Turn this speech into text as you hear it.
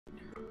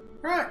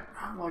Alright,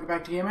 welcome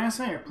back to Game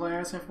Assay, or Play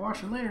Assay for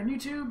watching later on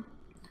YouTube.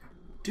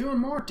 Doing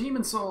more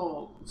Demon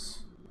Souls.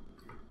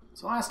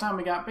 So last time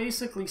we got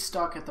basically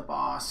stuck at the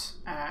boss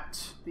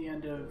at the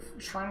end of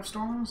Shrine of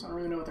Storms. I don't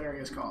really know what that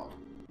area is called.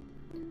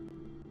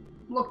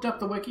 Looked up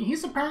the wiki.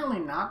 He's apparently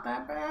not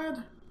that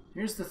bad.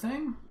 Here's the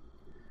thing.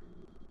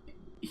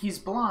 He's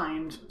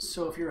blind,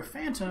 so if you're a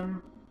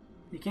phantom,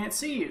 he can't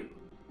see you.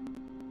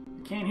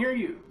 He can't hear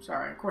you.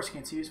 Sorry, of course he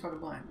can't see you, he's fucking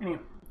blind.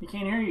 Anyway. He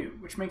can't hear you,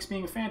 which makes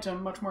being a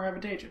phantom much more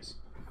advantageous.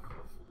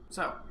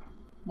 So,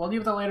 we'll deal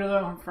with that later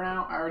though. For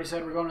now, I already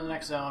said we're going to the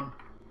next zone.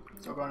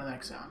 So we're going to the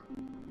next zone.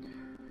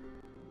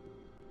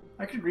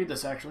 I could read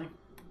this actually.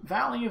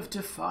 Valley of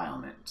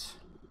Defilement.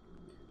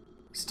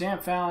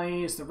 Stamp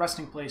Valley is the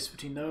resting place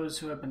between those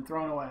who have been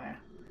thrown away.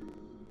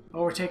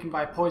 Overtaken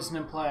by poison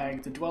and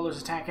plague, the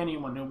dwellers attack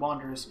anyone who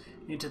wanders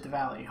into the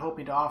valley,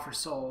 hoping to offer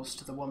souls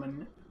to the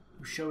woman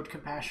who showed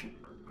compassion.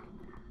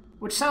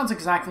 Which sounds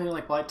exactly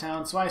like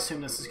Blighttown, so I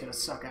assume this is gonna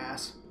suck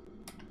ass.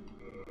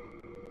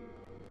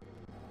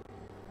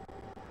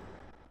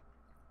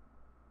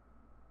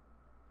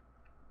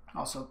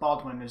 Also,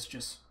 Baldwin is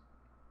just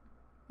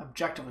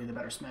objectively the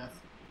better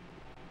smith.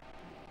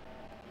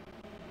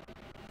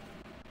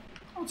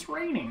 Oh, it's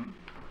raining.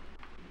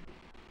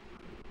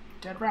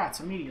 Dead rats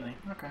immediately.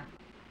 Okay.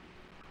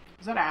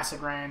 Is that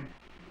acid rain?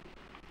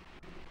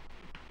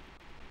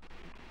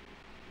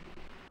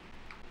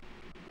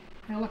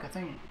 Hey, look, a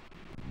thingy.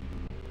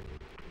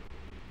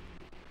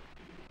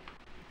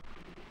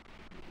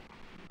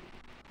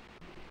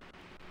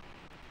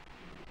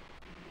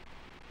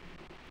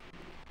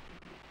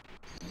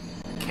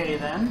 Okay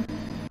then.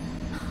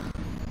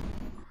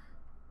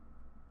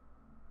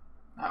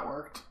 That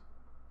worked.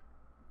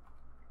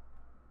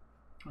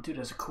 Oh, dude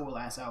has a cool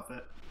ass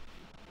outfit.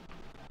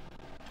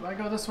 Do I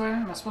go this way?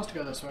 Am I supposed to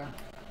go this way?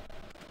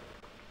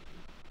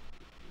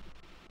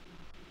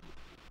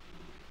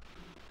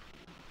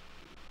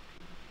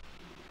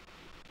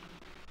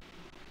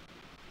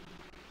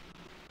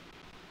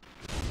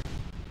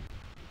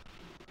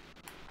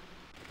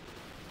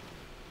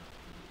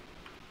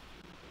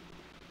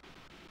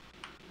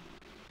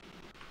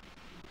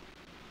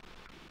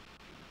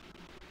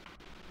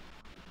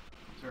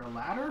 Is there a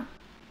ladder?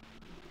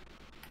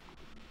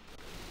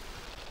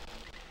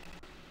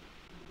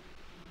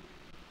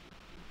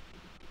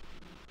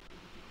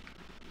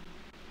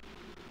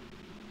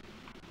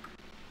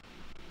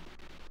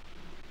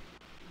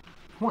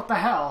 What the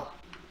hell?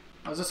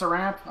 Oh, is this a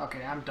ramp?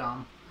 Okay, I'm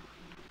dumb.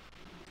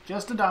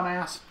 Just a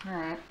dumbass.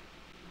 Alright.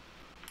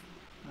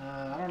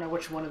 I don't know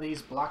which one of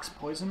these blocks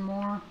poison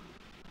more.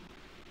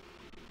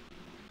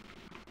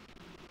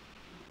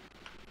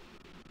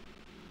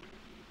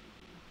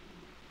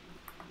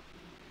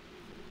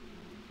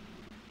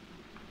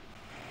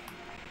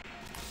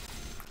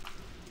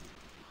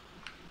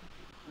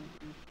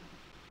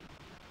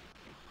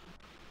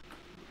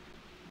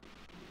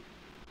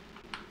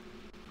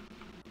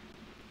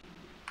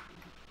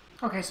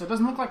 Okay, so it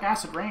doesn't look like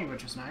acid rain,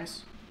 which is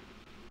nice.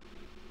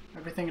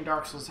 Everything in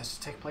Dark Souls has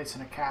to take place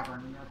in a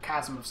cavern or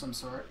chasm of some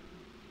sort.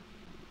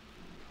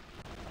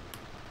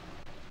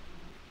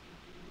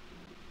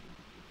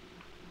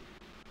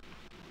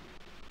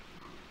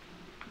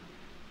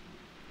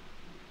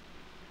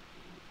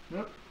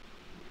 Yep.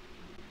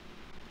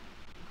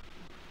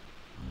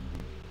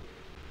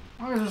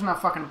 As long as there's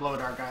not fucking blow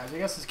dart guys, I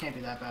guess this can't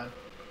be that bad.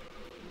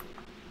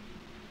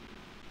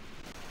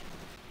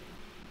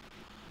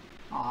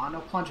 Aw, no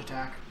plunge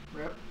attack.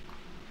 Rip.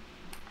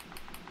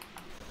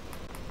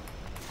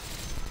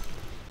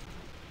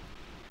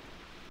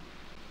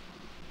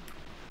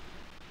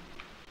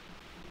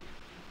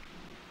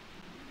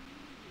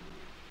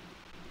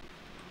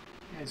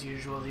 As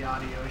usual, the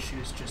audio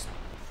issues just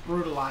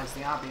brutalize the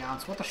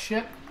ambiance. What the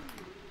shit?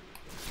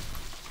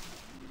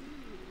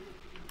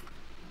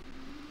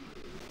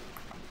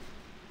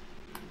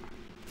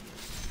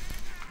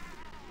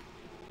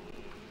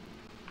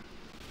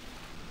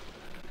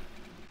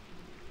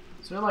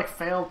 So they're like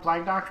failed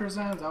plague doctors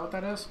then? Is that what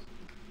that is?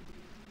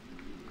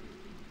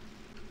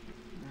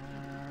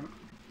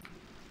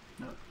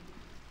 Nope.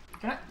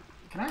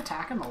 Can I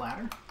attack on the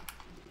ladder?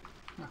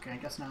 Okay, I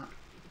guess not.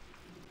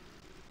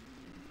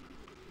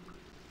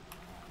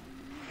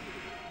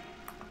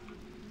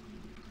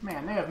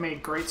 Man, they have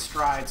made great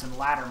strides in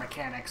ladder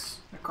mechanics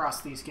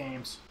across these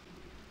games.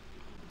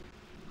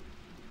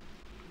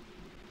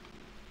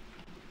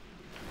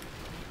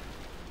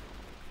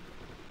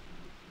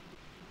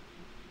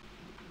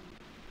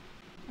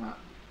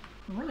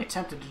 I'm really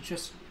tempted to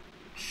just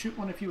shoot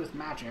one of you with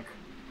magic.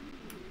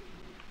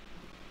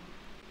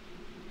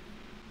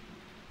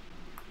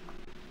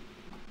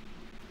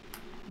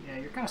 Yeah,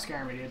 you're kind of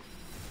scaring me, dude.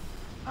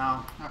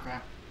 Oh, okay.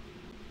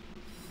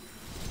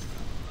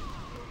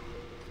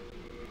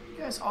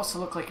 You guys also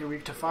look like you're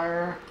weak to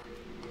fire,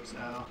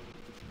 so...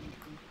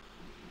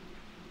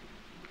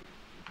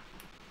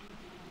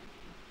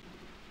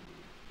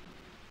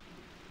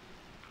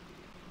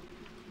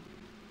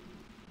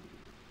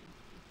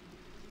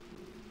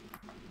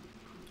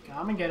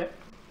 Come and get it.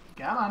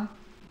 Come on.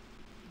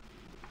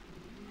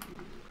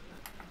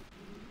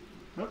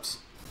 Oops.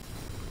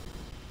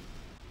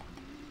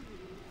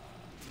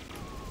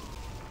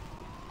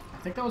 I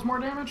think that was more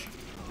damage.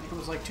 I think it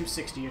was like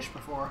 260-ish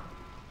before.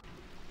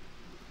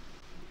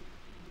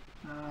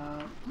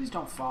 Please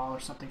don't fall or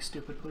something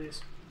stupid,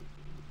 please.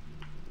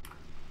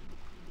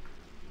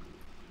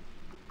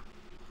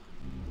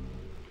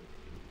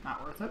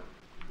 Not worth it.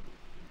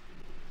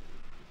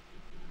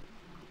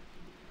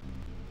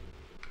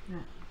 Yeah.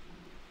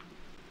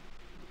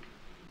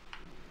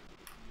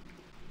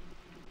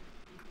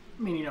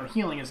 I mean, you know,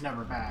 healing is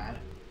never bad.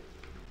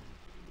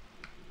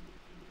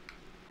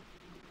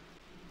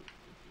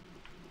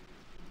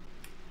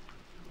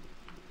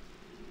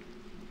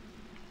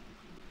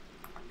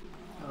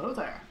 Hello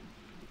there.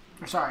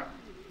 Or sorry.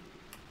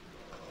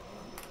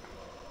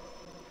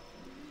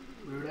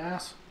 Rude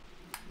ass.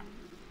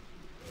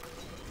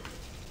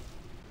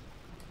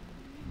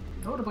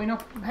 Notably, no.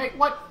 Hey,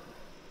 what?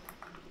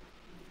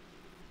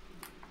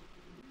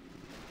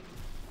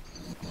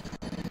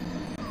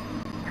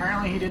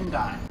 Apparently, he didn't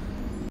die.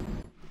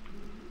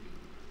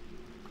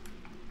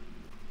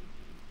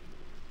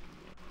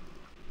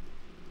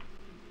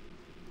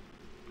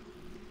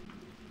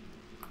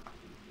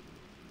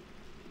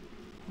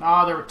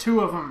 Ah, there were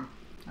two of them.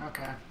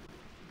 Okay.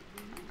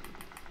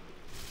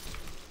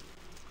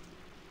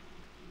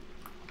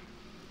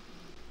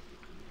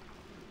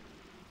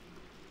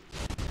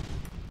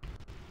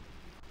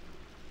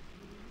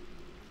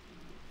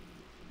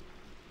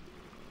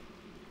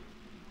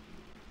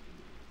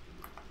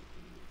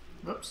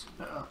 Whoops.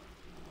 Uh-oh.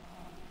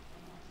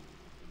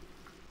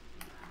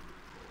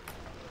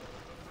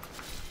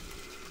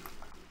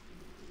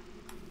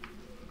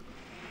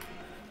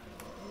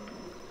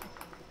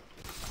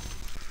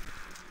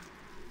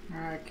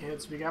 Alright,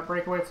 kids, we got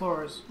breakaway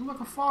floors. Ooh, look,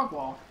 a fog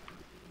wall.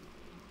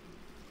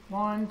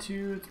 1,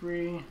 2,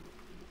 3. Okay,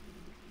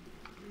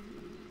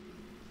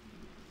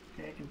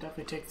 I can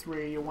definitely take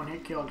 3. You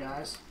one-hit kill,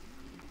 guys.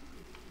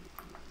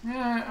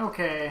 Yeah,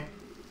 okay.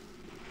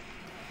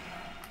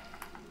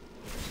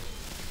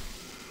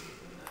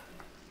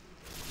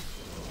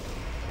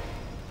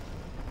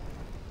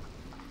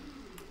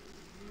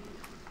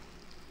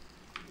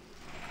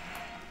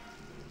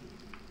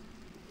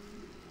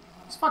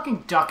 It's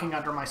fucking ducking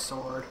under my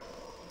sword.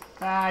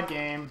 Bad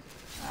game.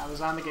 That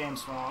was on the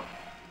game's fault.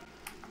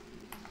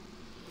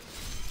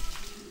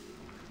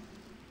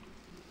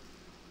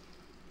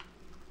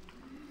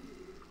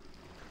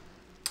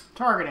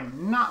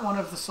 Targeting, not one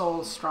of the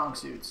soul's strong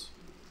suits.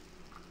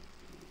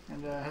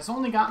 And has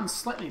only gotten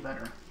slightly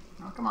better.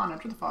 Oh, come on,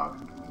 enter the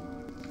fog.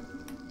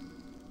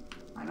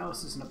 I know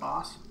this isn't a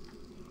boss.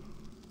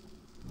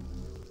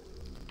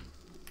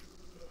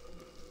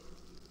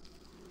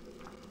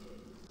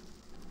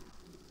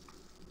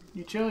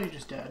 You chill, you're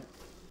just dead.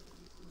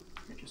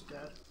 You're just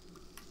dead.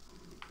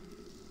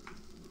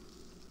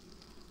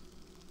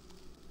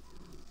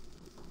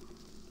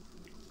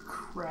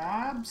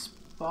 Crabs?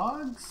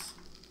 Bugs?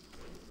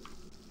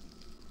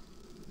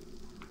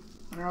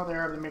 They're all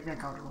there, they make me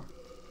uncomfortable.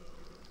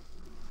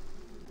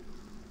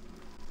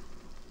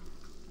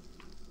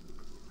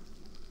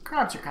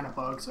 Crabs are kind of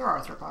bugs. They're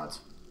arthropods.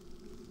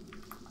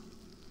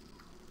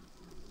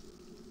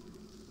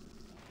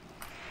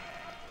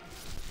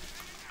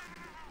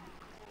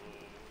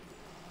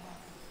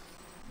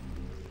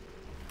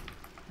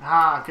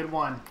 Ah, good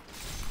one.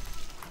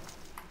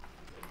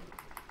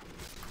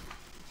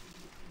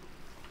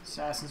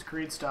 Assassin's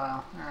Creed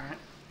style. Alright.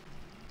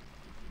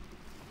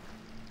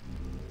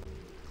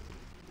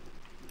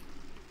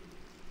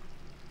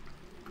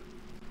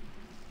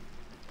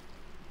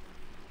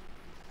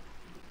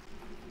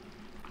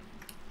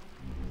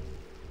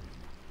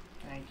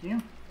 Thank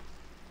you.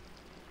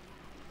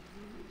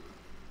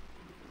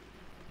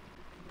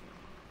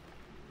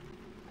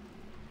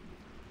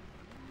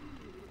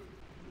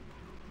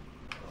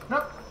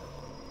 Nope.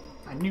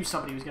 I knew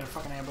somebody was gonna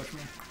fucking ambush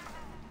me.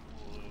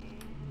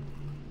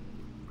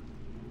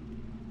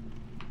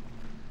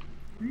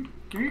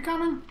 Are you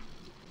coming?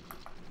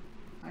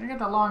 I got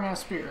that long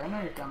ass spear. I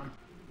know you're coming.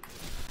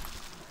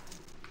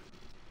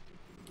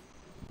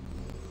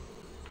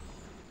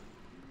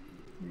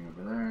 You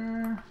over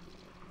there.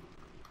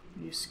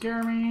 You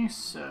scare me,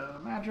 so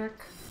magic.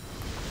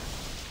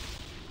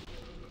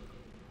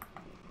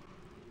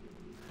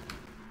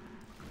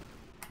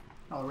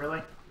 Oh,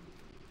 really?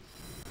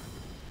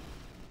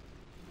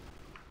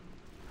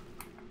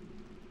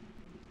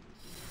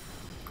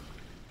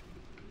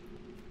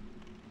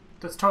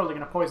 That's totally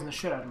gonna poison the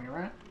shit out of me,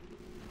 right?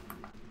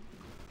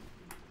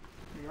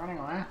 Are you running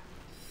away?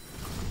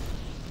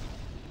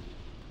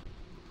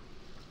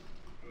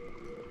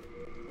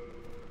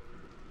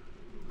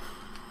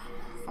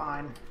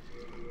 Fine.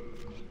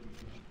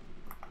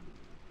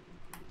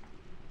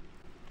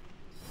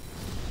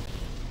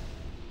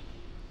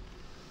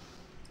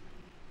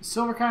 The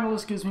silver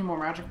catalyst gives me more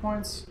magic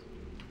points.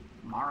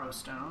 Marrow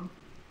stone.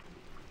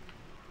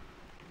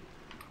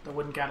 The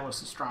wooden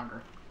catalyst is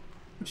stronger.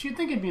 But you'd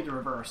think it'd be the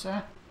reverse,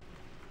 eh?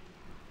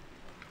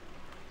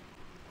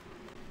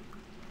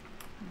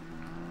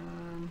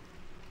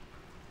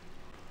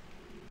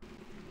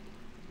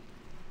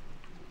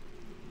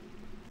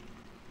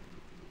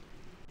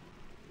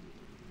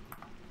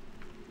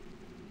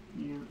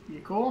 You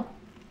cool?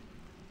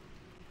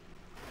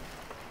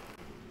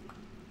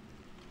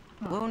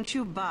 Won't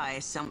you buy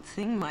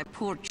something? My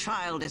poor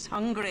child is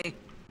hungry.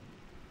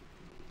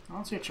 I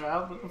don't see a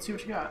child, but let's see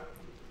what you got.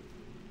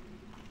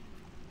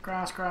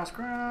 Grass, grass,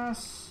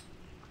 grass.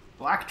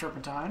 Black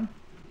turpentine.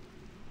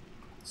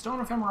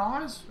 Stone ephemeral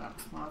eyes? Oh,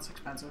 well, that's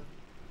expensive.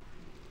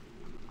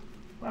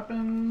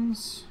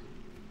 Weapons.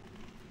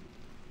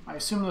 I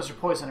assume those are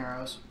poison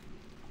arrows.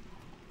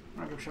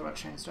 I don't give a shit about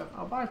chain stuff.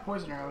 I'll buy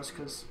poison arrows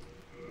because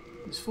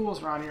these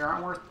fools around here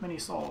aren't worth many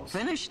souls.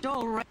 Finished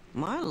already?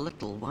 My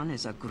little one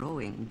is a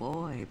growing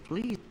boy.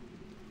 Please.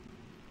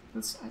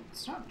 It's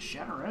not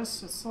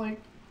generous. It's like...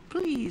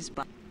 Please,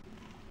 but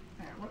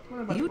Hey,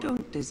 what about you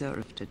don't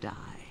deserve to die.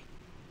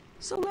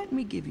 So let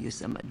me give you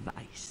some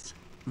advice.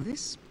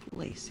 This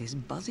place is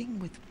buzzing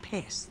with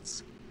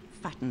pests,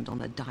 fattened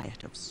on a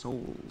diet of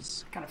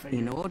souls. Kind of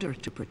figured. In order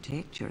to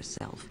protect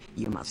yourself,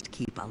 you must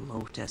keep a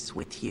lotus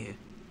with you.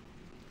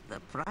 The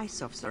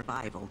price of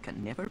survival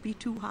can never be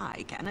too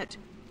high, can it?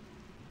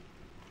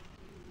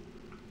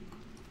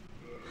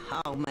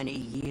 How many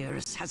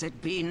years has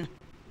it been?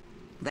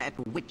 That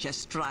witch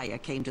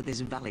Estraya came to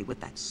this valley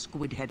with that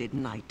squid-headed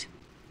knight.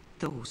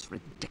 Those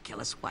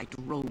ridiculous white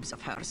robes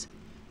of hers.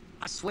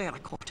 I swear I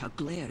caught her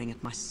glaring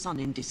at my son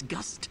in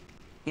disgust.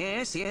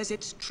 Yes,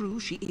 it's true,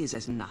 she is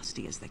as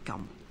nasty as they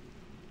come.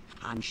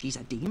 And she's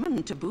a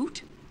demon to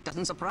boot.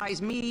 Doesn't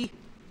surprise me.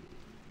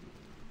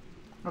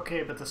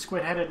 Okay, but the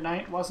squid-headed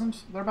knight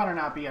wasn't? There better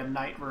not be a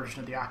knight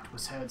version of the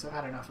octopus heads. I've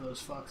had enough of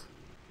those fucks.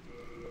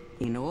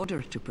 In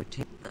order to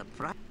protect the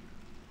price...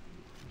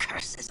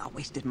 Curses, I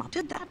wasted my...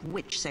 Did that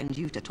witch send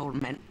you to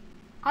torment?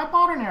 I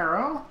bought an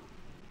arrow.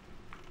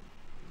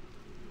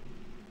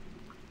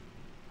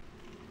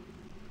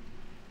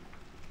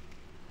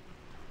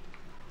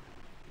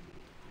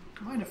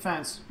 In my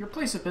defense, your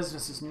place of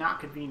business is not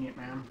convenient,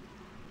 man.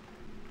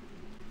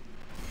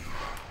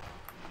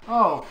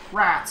 Oh,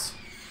 rats.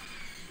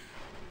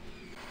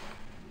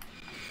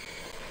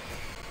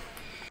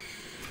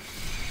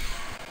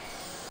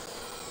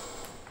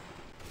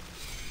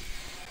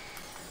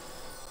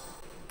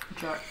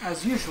 Which are,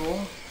 as usual,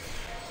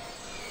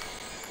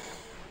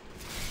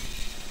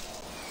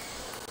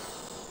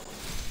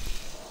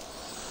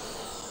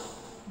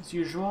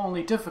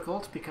 only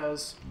difficult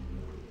because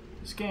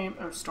this game...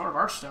 Oh, Star of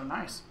Archstone,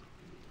 nice.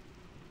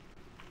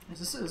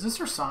 Is this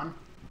her son?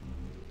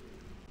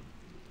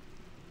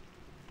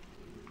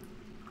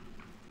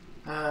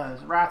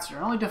 Rats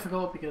are only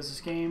difficult because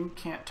this game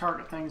can't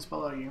target things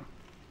below you.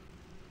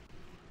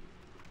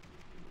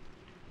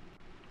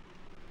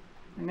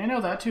 And they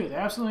know that too, they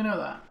absolutely know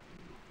that.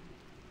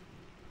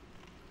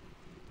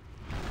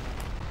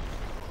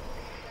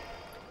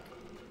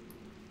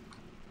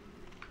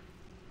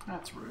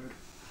 That's rude.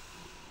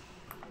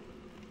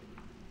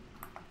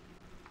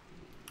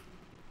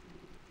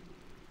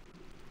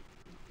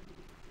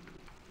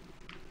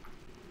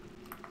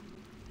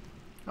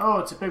 Oh,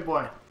 it's a big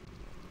boy.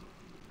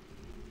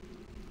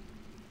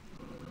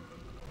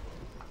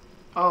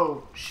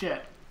 Oh,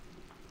 shit.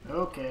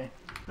 Okay.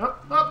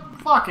 Oh,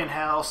 fucking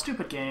hell.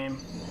 Stupid game.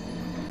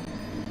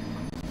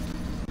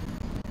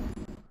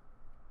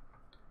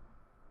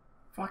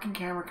 Fucking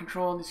camera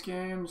control in these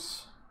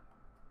games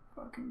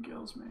fucking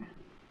kills me.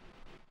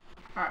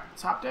 Alright,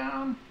 let's hop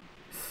down.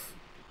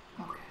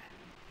 Okay.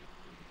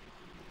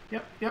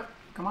 Yep.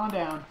 Come on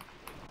down.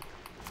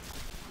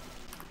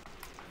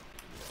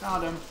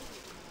 Found him.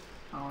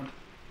 Owned.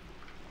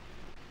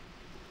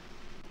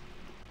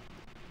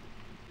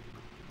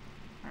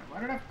 Alright, why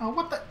did I... Oh,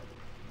 what the...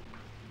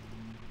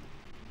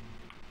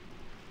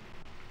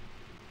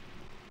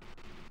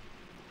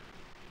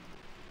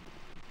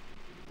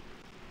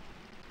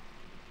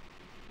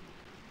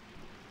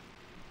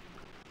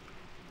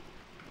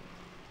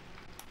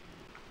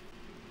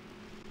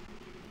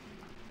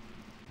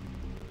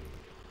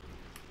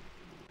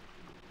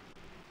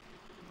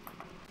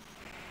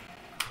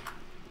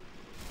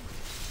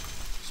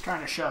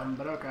 Trying to shove him,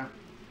 but okay.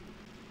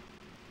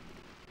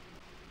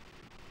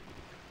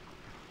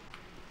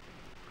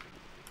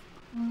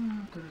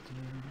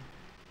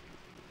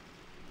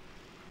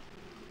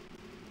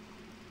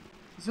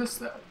 Is this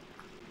the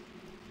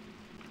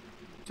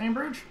same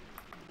bridge?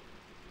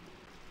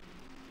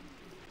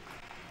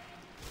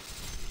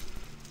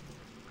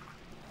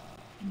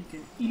 You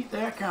can eat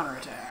that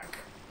counterattack.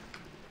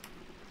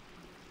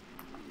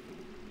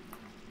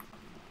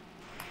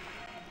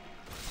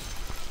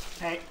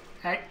 Hey.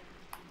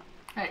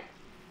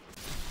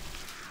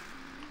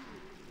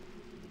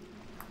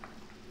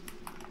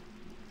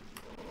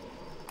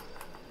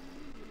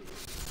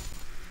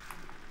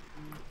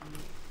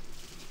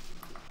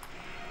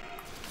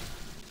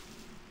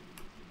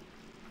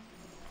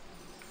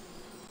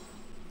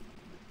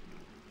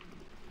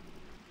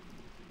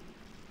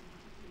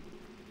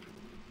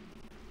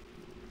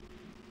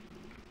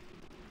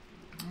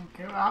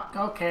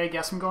 Okay,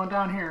 guess I'm going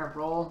down here.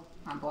 Roll.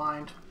 I'm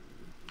blind.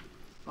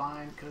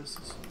 Blind, because...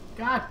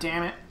 God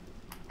damn it.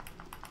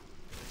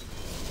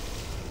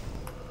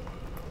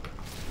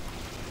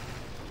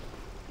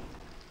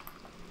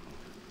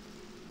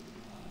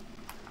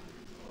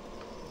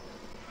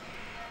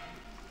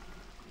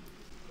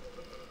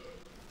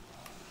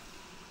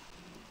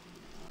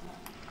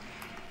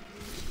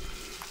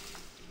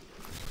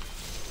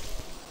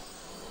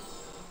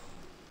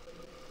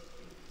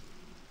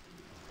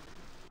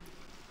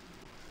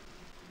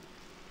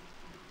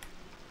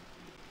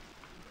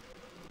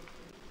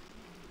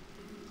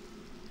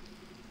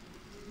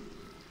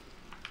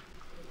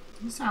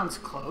 This sounds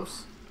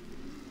close.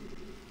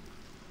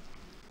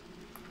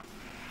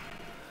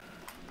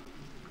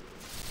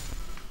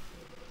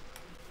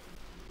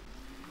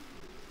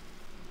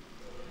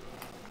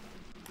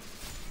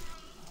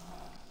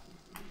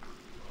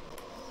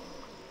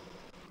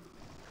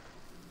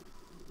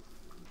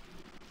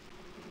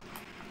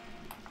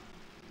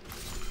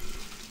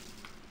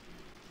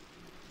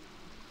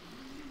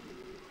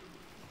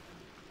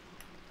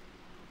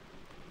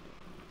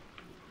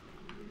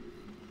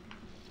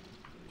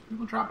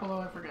 People drop below,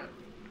 I forget.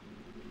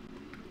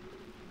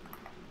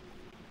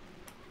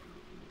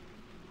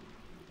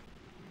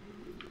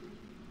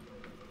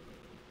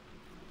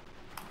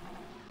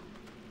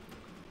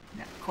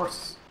 Yeah, of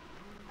course.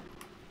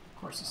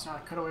 Of course, it's not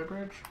a cutaway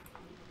bridge.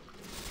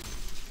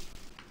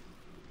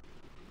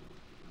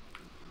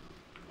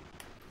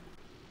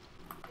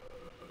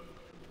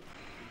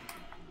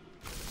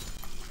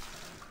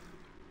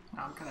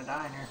 Oh, I'm kind of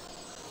dying here.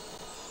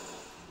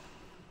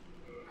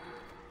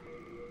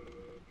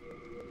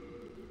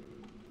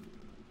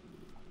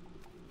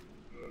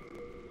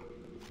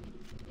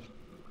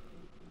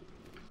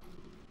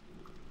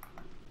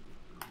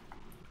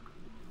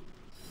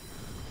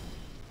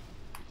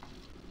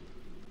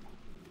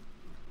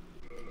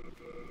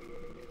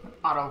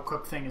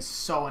 Auto-equip thing is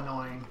so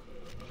annoying.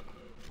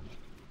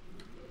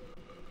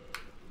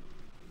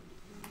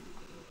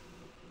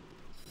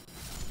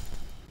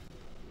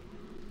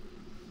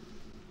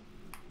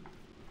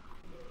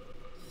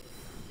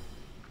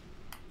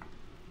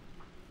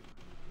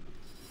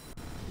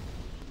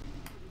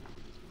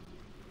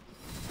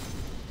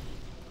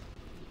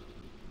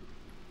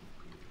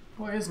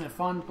 Boy, isn't it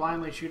fun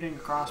blindly shooting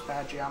across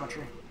bad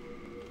geometry?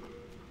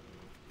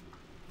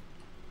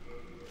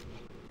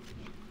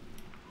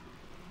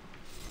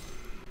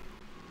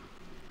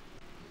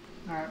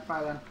 Alright,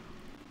 bye then.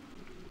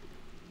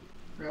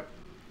 Rip.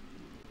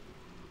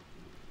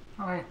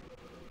 Okay.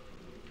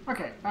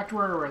 Okay, back to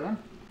where we were then.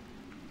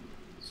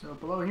 So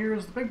below here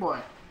is the big boy.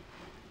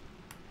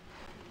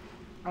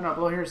 Oh no,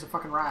 below here is the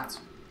fucking rats.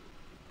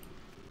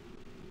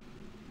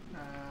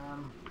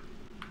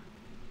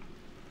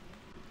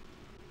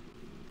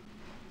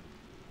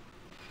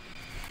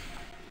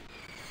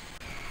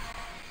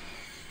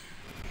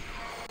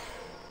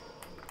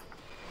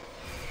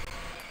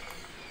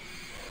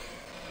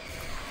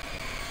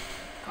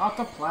 Got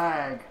the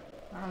plague.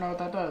 I don't know what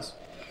that does.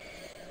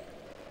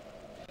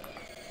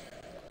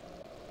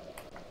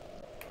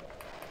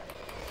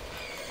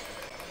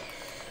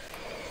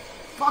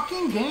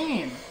 Fucking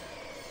game!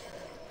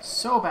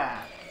 So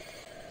bad.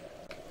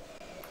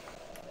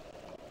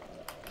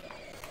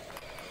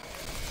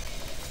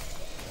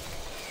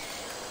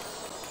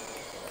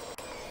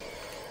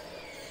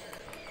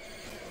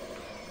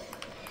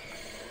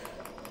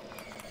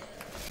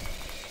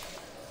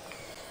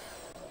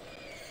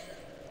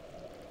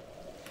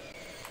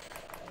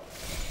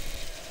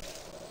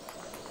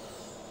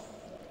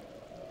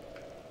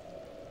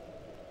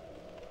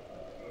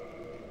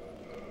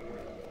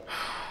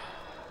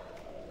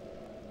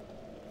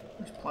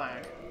 There's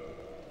plague.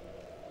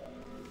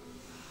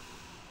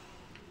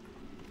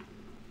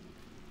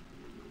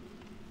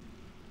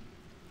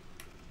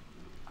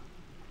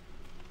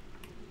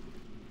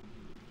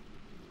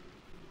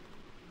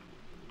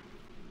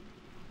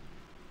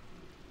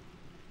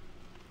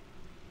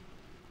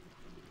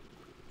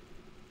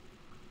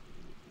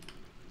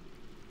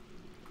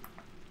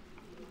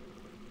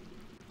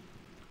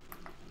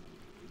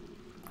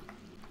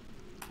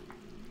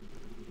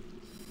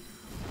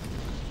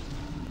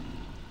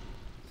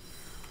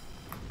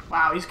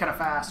 Wow, he's kind of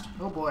fast.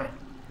 Oh boy.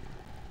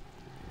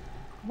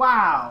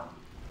 Wow.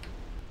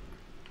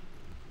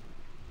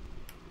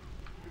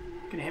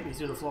 Gonna hit me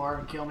through the floor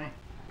and kill me.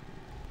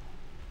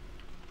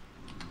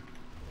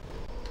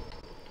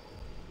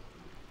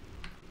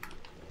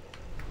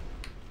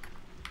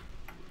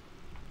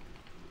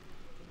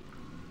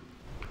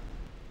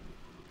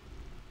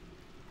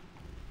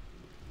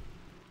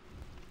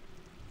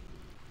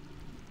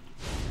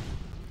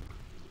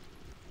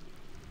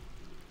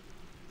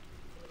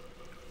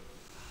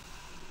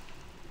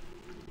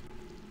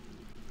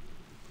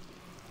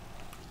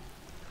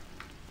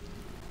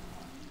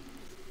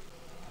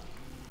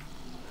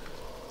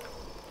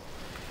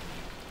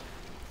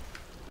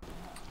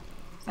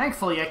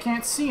 Thankfully, I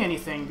can't see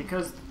anything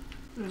because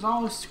there's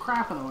all this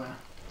crap in the way.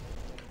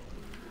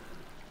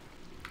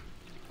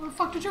 Where the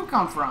fuck did you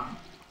come from?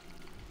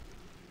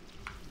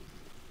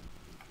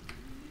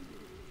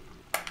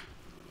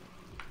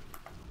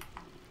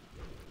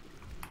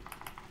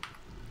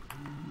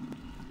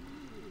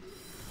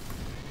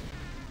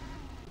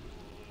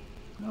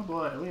 Oh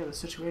boy, we have a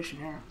situation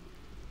here.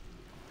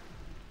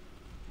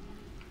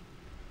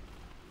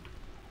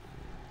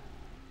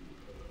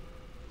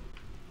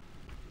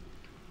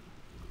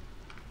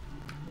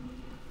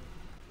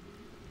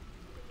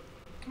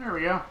 There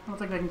we go. I don't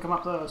think they can come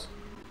up those.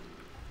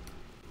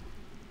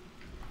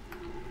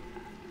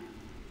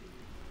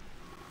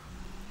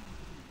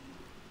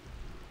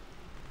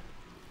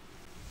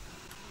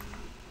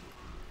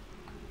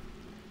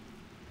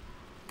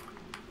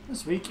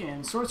 This week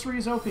in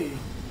Sorcery's OP.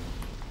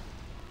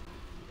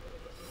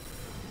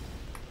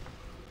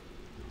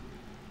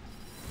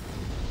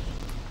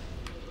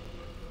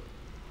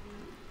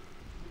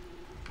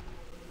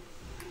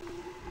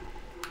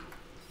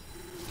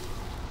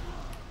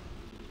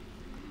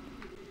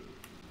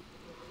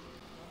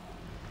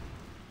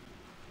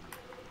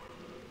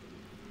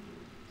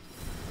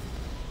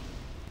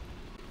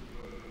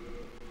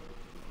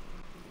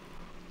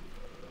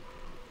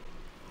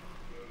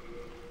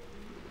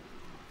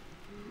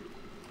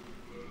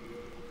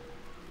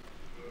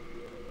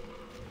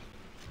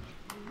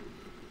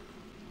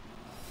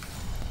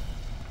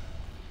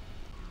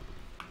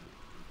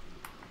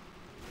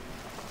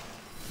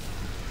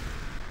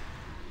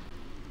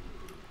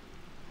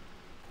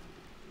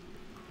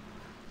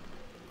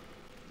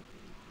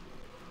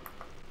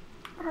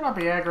 Better not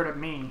be aggroed at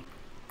me.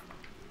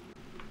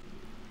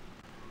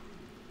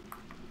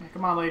 Yeah,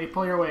 come on, lady,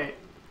 pull your weight.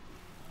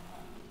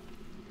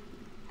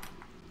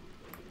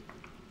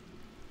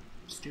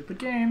 Stupid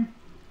game.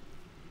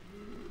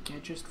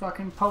 Can't just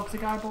fucking poke the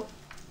guy.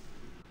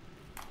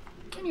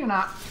 Can you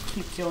not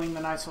keep killing the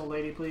nice old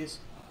lady, please?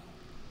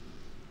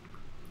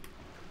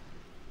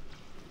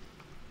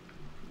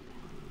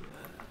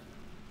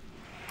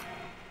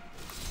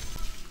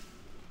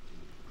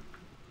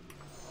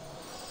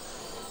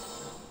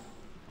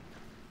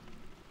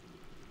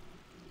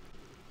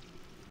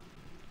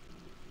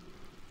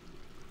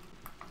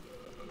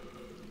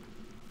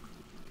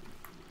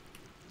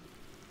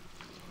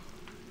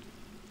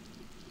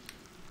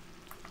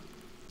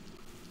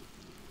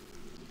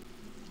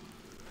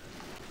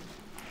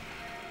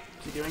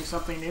 Is he doing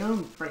something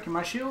new? Breaking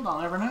my shield?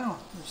 I'll never know.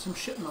 There's some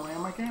shit in the way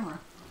on my camera.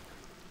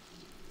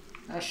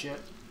 That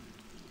shit.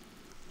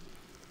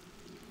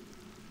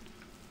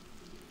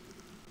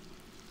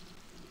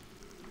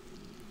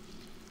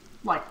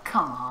 Like,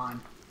 come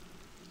on.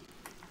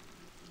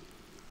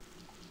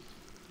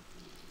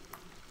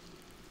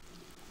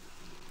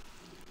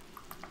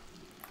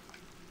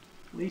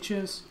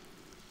 Leeches.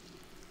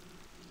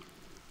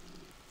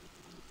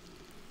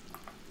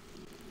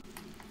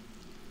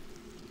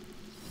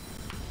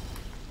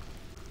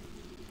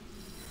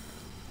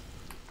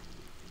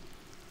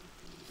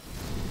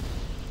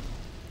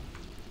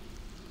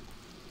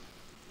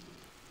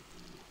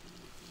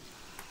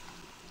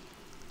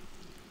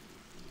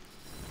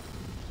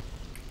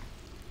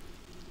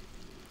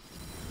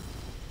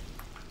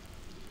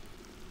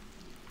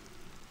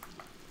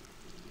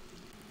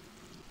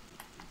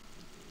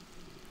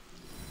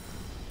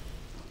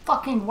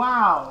 Fucking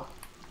wow!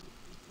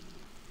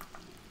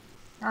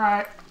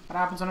 Alright, what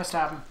happens when I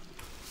stab him?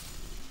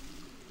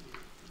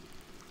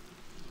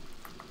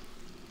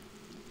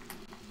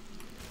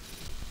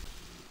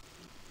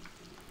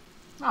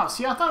 Oh,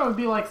 see, I thought it would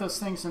be like those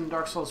things in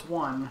Dark Souls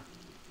 1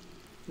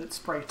 that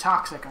spray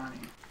toxic on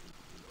you.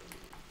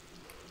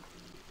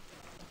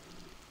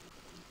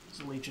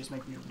 These leeches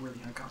make me really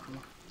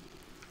uncomfortable.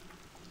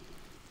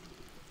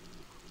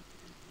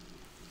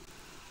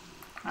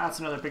 That's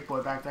another big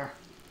boy back there.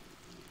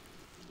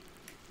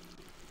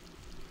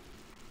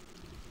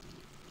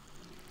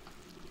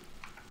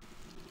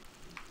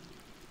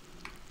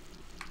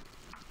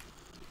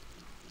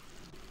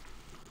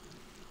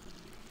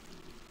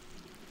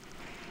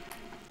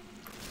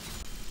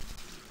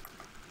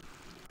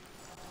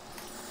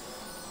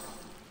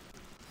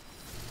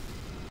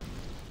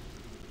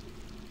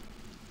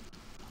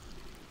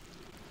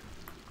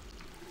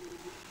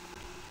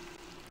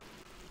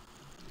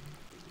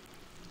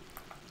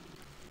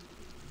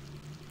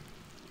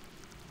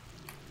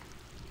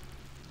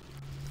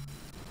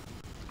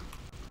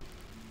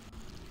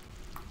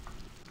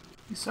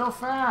 He's so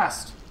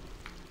fast!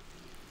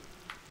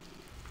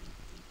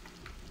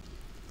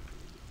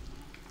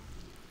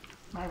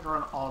 I have to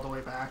run all the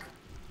way back.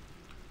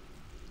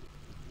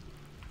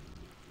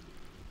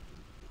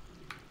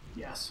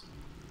 Yes.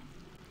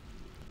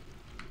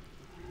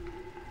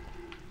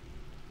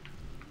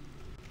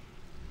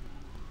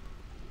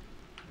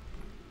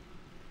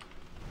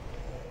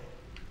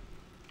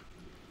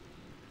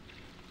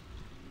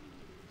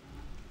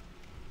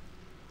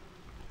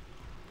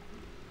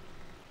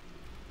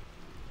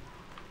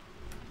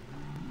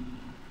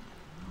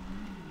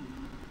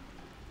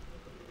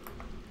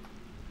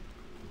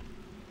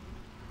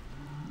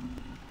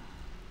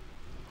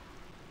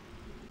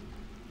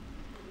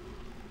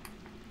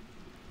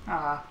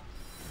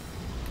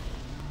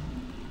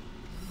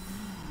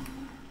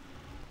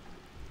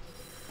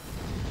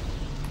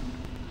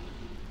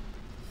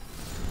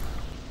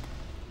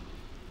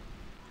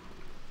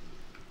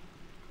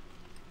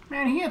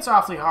 Man, he hits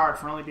awfully hard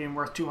for only being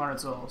worth 200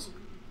 souls.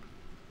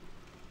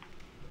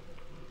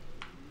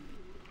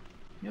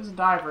 He doesn't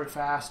die very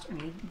fast,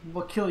 and he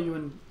will kill you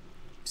in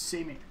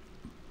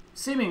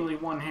seemingly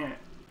one hit.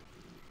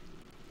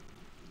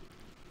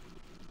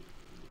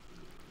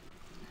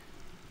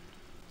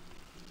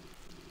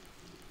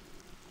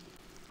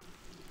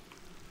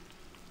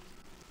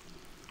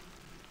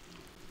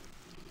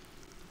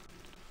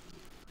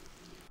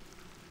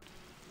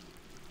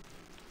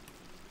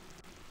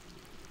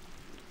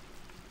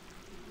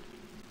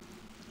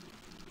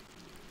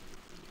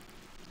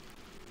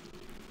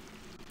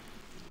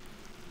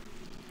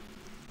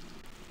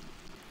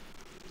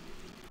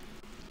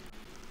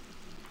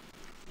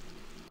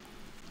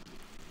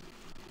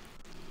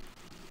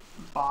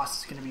 boss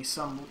is going to be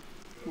some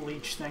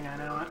leech thing, I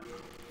know it.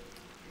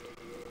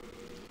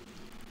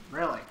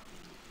 Really?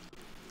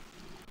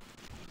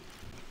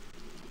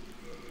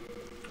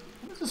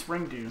 What does this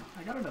ring do?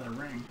 I got another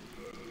ring.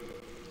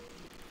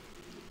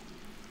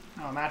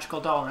 Oh,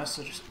 magical dullness,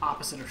 so just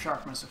opposite of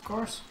sharpness, of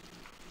course.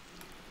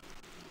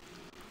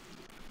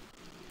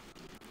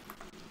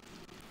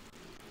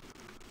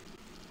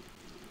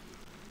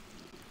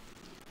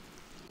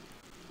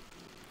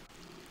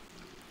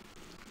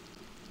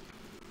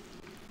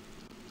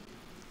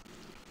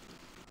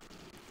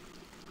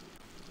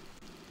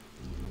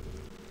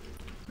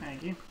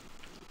 Thank you.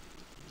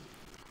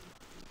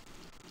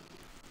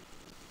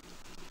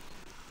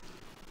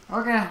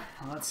 Okay,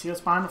 let's see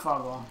what's behind the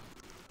fog wall.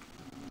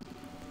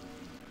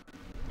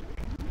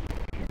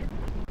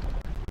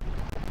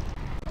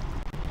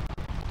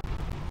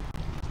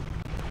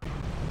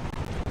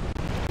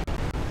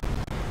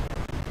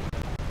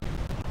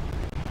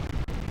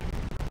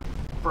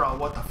 Bro,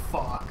 what the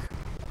fuck?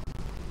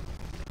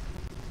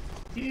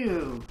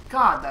 Ew,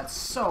 God, that's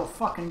so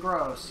fucking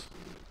gross.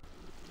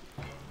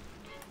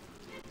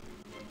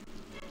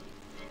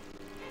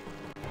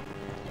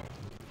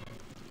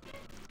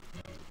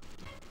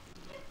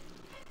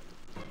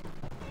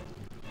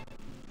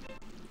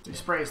 He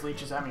sprays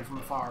leeches at me from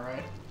afar,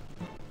 right?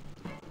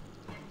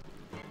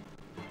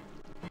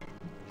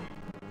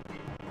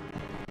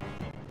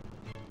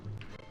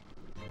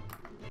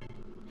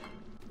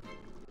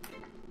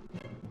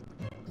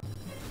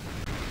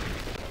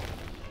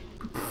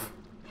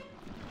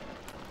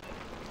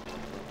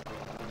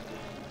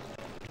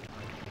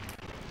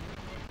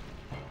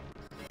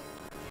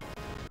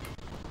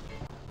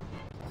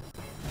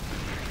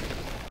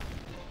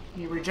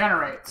 He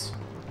regenerates.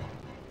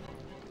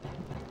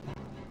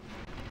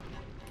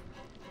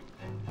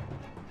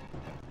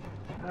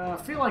 I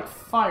feel like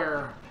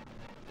fire.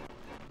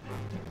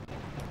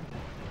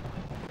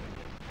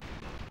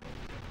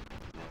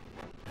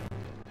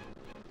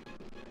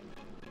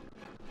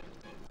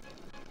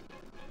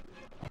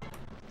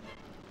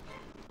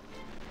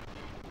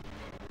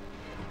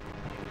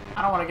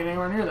 I don't want to get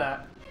anywhere near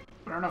that.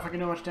 But I don't know if I can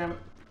do much damage.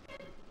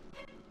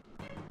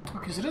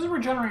 Okay, so it doesn't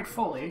regenerate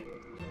fully.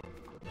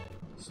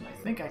 So I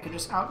think I could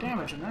just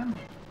out-damage him then.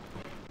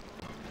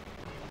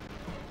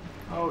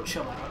 Oh,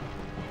 chill out.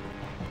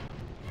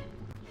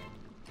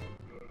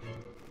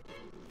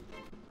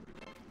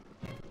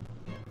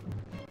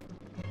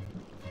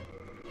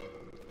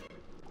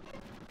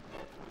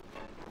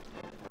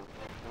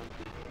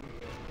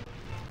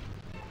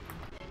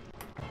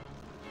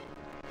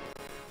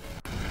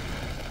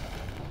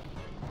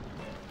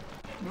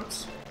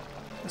 Whoops.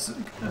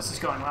 This is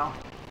going well.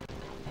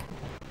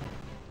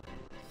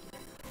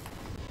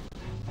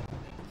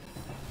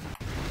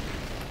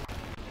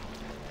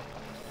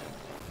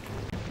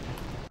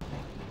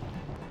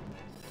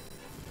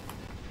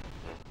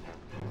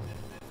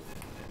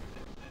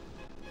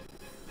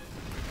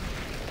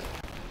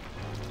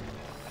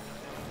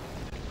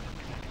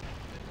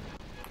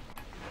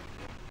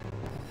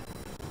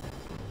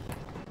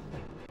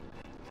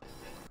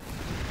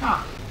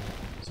 Huh.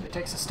 So he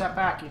takes a step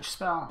back each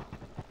spell.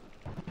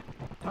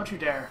 Don't you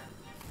dare.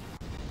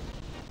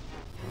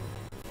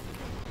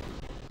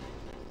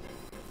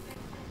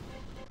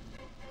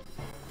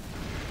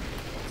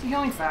 Is he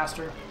healing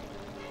faster?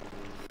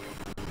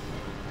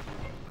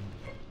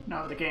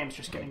 No, the game's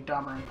just getting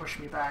dumber and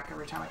pushing me back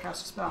every time I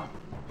cast a spell.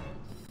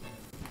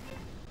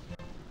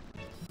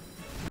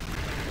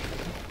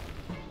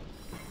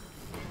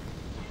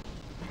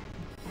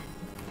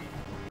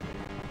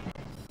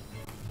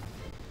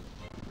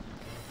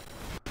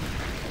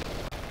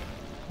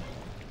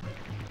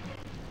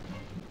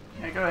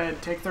 Go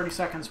ahead, take 30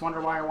 seconds, wonder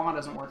why your wand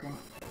isn't working.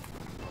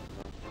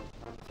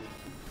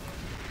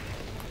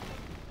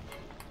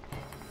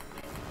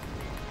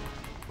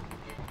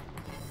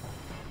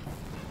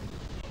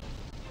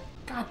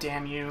 God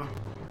damn you.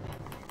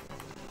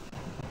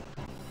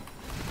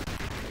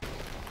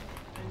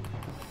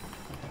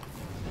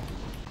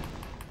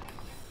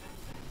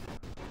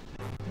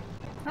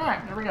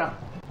 Alright, there we go.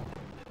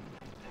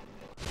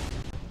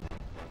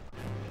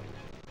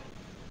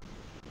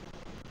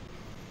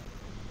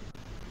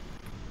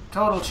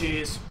 Total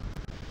cheese.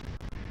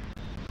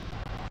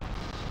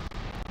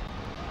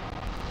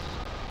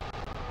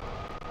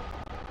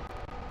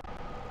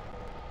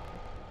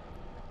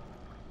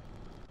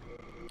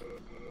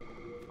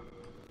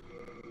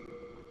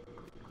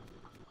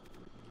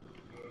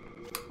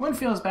 Wouldn't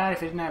feel as bad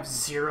if it didn't have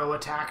 0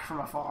 attack from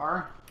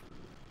afar.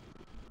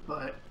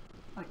 But,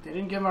 like, they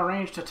didn't give him a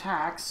ranged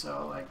attack,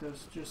 so, like,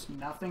 there's just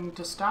nothing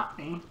to stop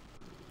me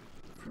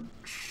from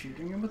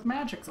shooting him with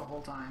magic the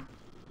whole time.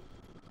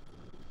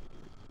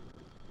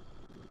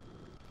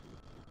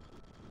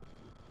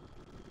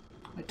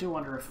 I do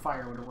wonder if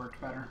fire would have worked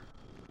better.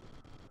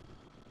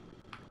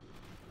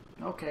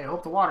 Okay,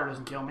 hope the water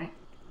doesn't kill me.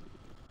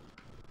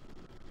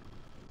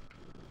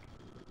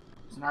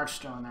 There's an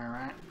archstone there,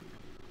 right?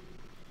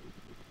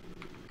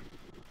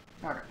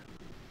 Okay.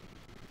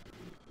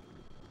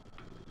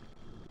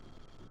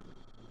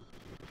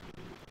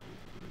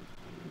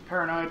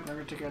 paranoid. We're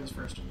gonna take care of this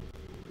first.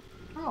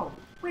 Oh,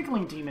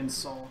 wriggling demon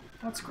soul.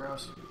 That's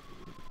gross.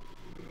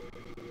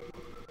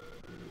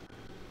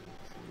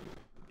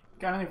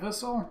 Got anything for this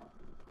soul?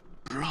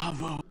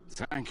 Bravo!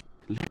 Thank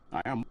you.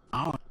 I am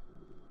out.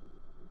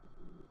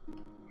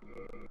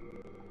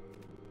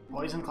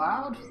 Poison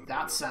cloud?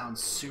 That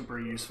sounds super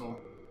useful.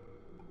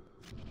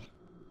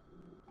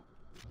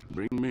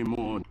 Bring me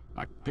more.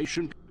 A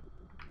patient.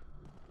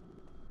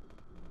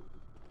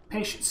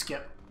 Patient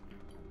skip.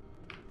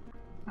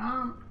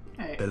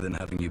 Hey. Better than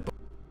having you.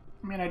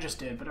 I mean, I just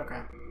did, but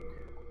okay.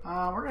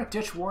 We're gonna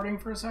ditch warding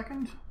for a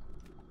second,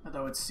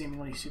 although it's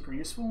seemingly super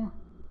useful.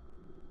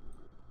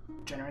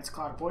 Generates a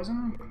cloud of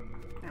poison,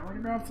 and we're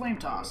gonna grab flame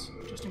toss,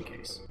 just in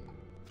case.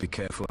 Be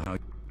careful how.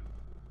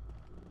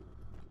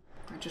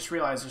 I just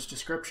realized there's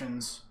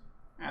descriptions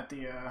at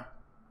the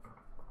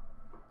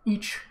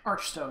each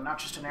archstone, not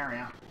just an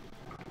area.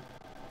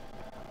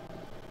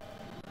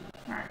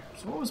 Alright,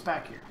 so what was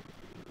back here?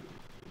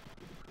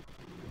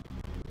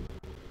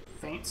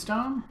 Faint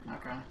stone?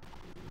 Okay.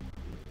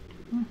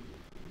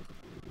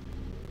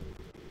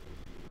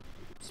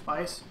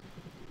 Spice?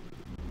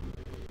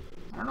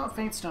 I don't know what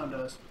faint stone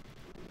does.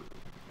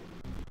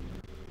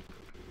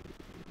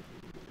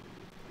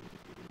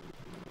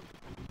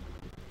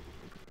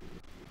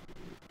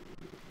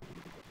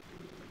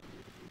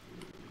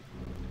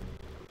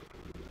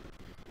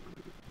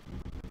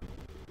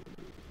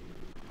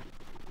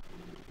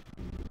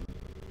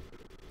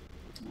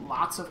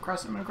 Lots of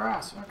crescent moon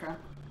grass. Okay.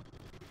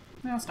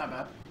 Yeah, that's not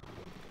bad.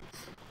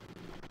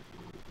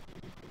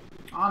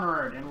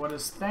 Onward in what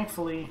is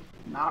thankfully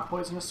not a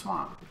poisonous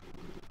swamp.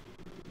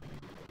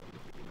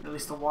 Or at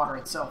least the water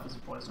itself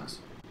isn't poisonous.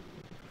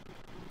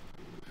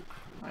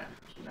 Oh yeah,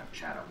 should have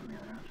chat up on the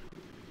other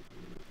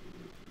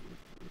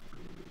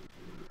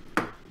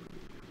end.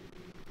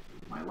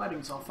 My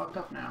lighting's all fucked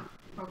up now.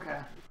 Okay.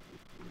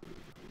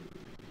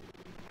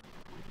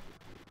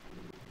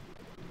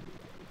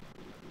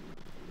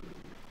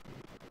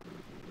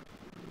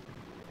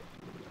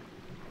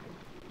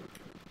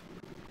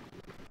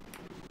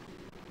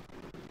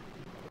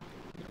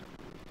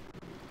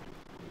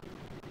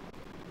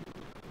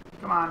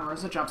 Come on,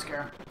 where's the jump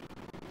scare?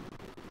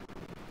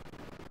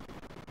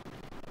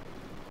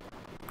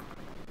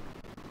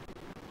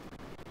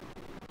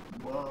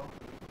 Whoa.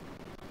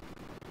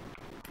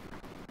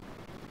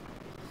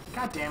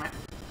 God damn it.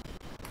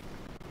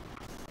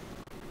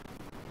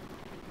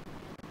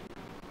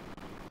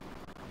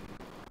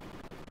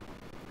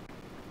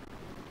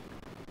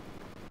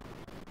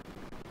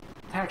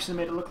 They actually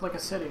made it look like a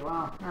city.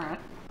 Wow, alright.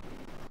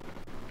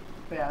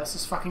 But yeah, this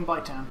is fucking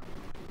Blighttown.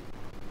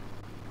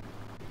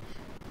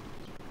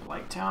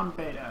 Blighttown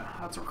Beta.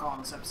 That's what we're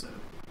calling this episode.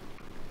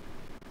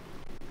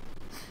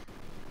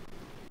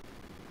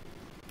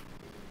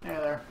 Hey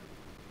there.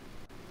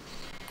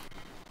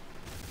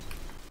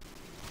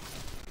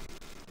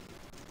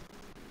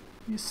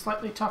 He's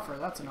slightly tougher,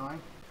 that's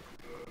annoying.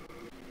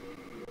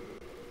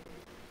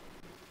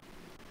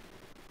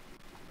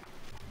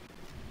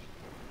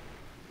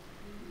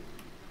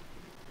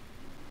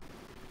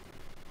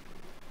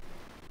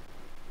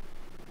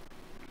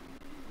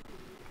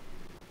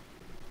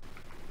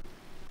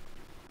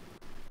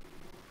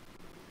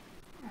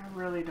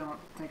 I really don't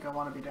think I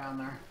want to be down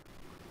there.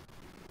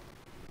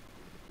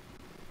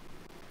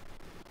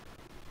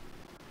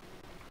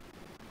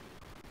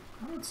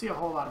 I don't see a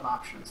whole lot of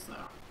options, though.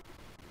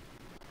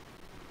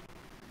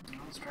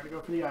 Let's try to go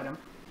for the item.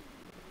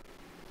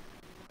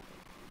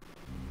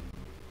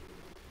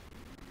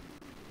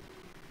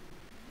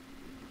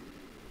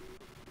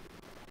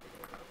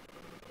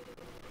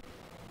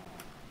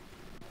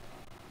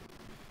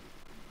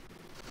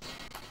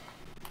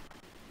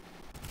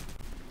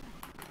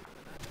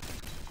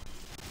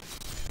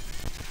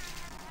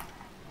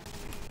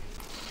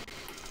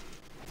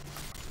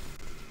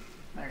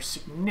 They're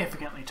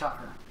significantly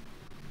tougher.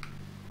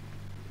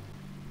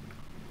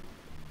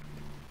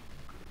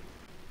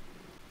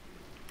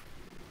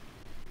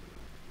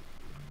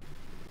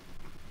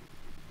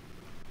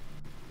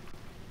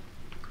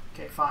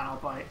 Okay, fine, I'll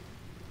bite.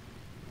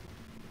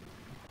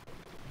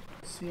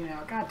 See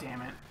now, god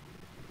damn it.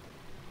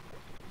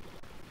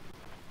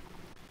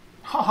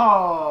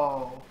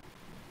 Ho-ho!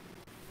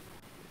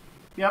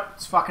 Yep,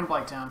 it's fucking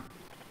Blighttown.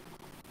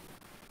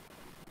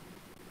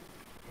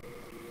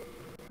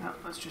 Well,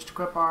 let's just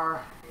equip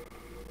our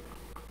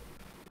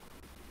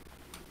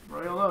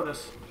Royal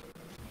Lotus.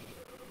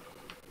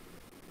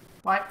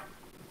 What?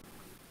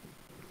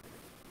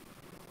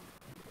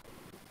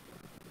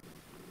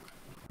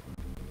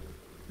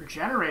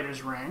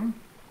 Regenerator's ring?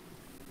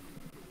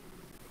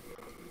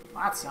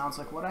 That sounds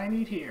like what I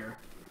need here.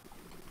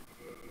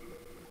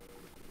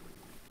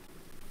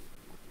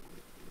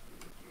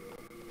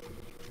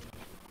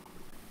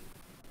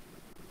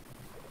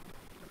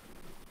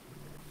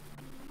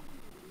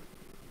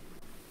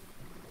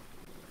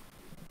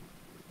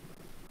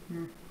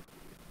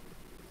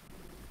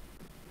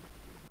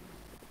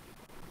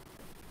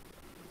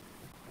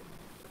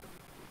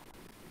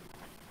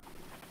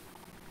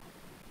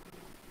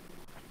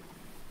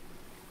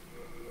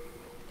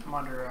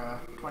 I'm under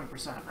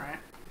 20%, right?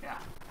 Yeah.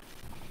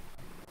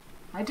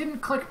 I didn't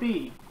click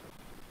B.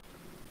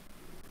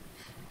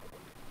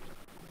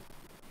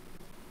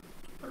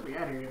 Where are we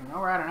at here even? Oh,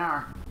 we're at an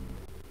hour.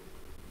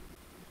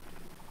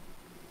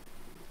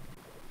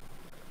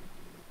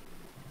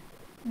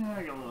 Yeah,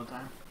 I got a little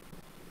time.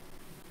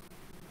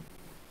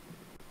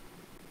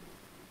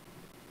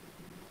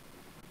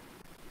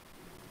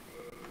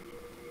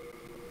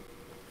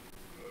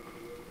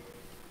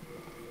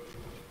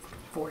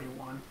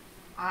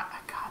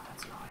 God,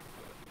 that's annoying.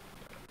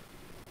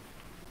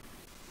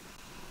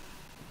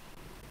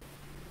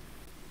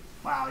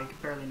 Wow, you can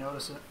barely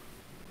notice it.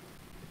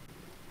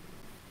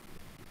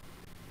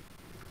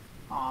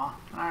 Aw,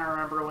 I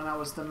remember when that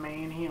was the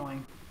main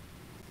healing.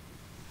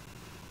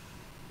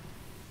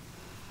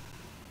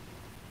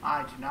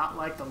 I do not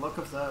like the look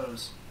of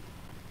those.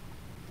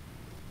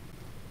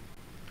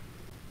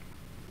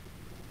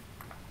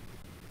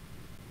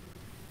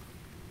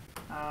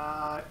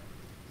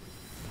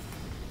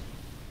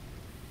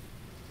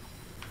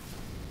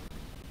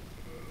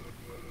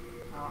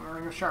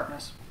 Ring of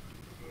sharpness.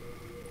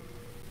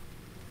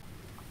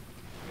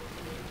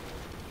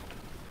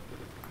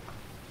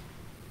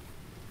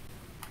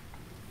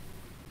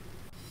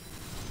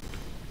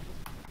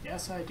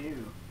 Yes, I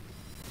do.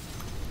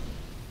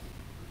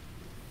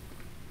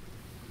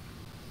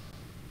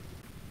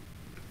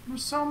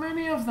 There's so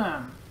many of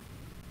them.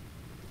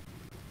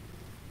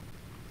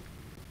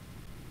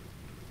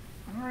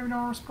 I don't even know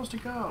where we're supposed to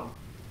go.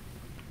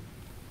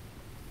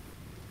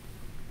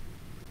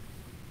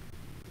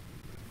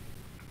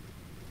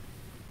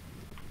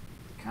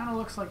 Kind of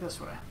looks like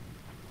this way.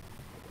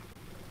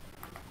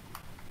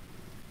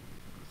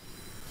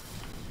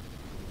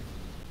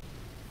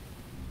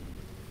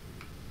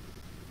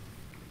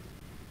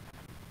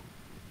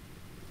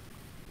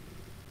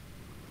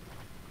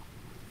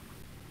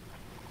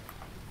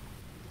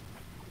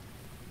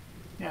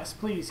 Yes,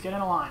 please, get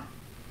in a line.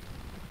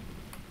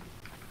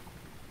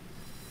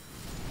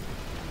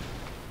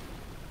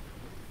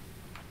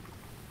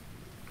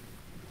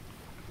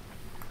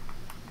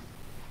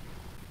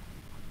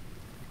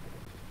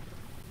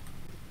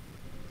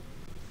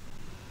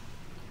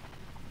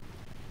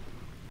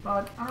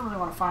 But I don't really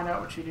want to find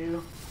out what you do.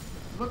 You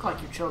look like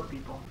you choke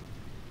people.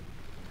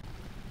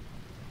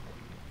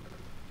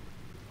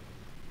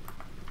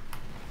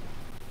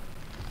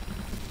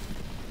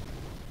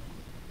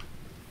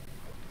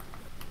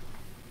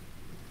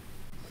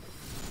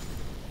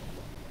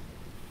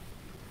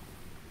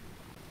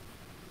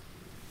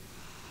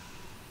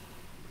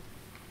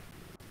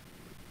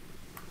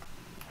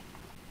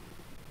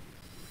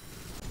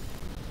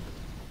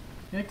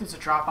 You think there's a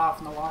drop off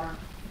in the water?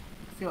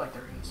 I feel like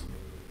there is.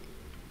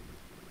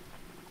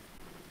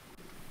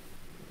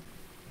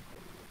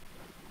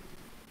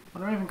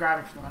 What am I even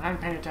grabbing from them? I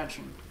hadn't paid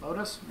attention.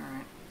 Lotus?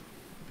 Alright.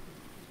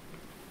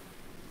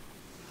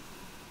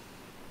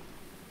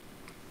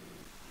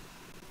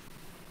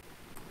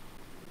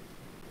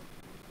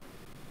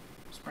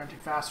 Sprinting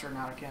faster or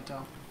not, I can't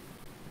tell.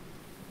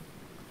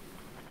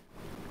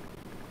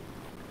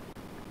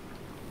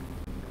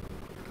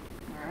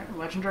 Alright,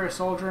 legendary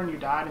soldier and you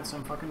died in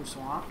some fucking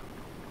swamp.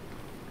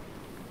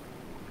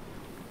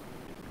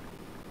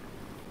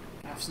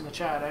 F's in the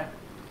chat, eh?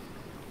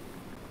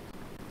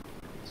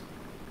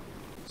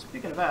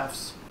 Speaking of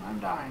F's, I'm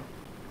dying.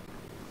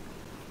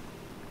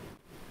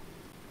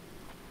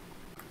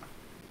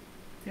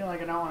 I feel like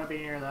I don't want to be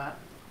near that.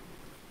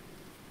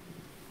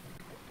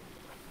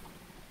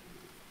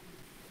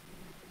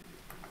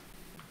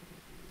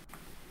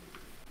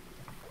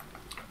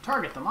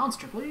 Target the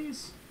monster,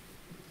 please.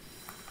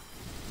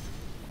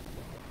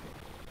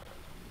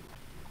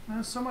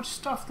 There's so much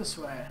stuff this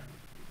way.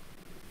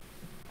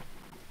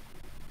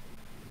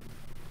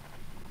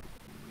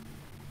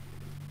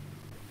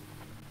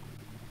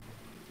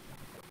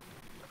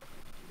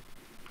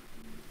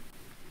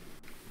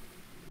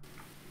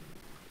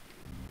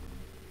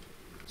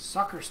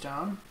 Sucker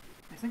stone.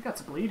 I think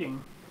that's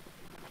bleeding.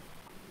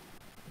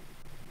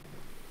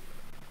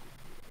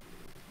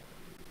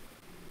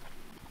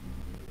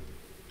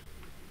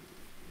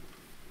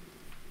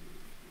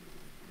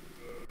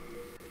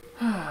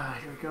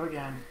 Here we go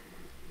again.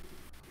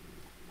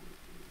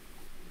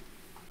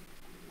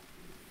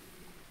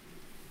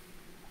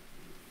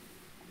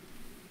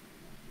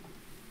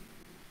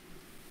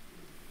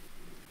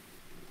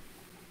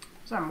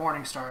 Is that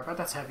Morning Star? I bet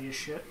that's heavy as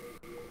shit.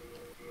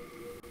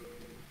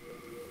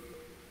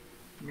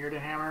 Mirrored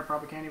hammer,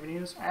 probably can't even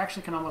use. I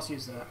actually can almost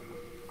use that.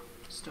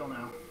 Still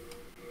no.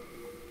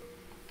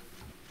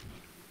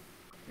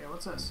 Okay,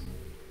 what's this?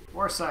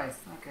 War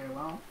Scythe. Okay,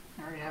 well,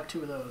 I already have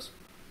 2 of those.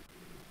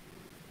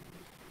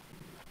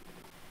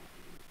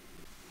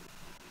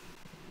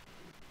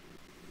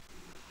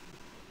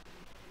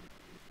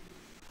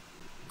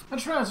 I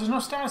just realized there's no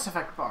status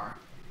effect bar.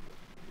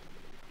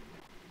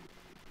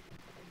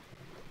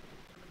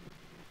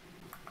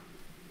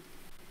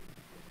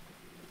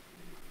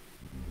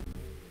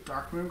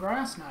 Dark Moon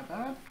Grass, not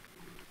bad.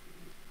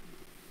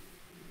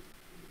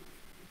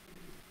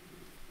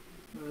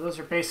 Those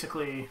are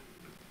basically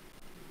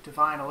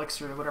divine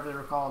elixir, whatever they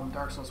were called in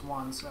Dark Souls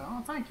 1,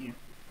 so thank you.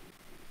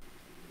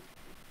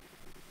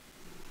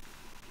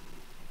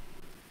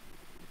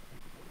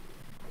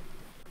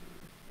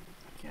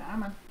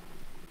 Coming.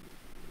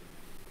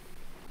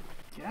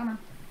 Coming.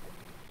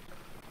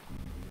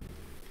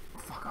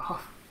 Fuck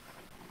off.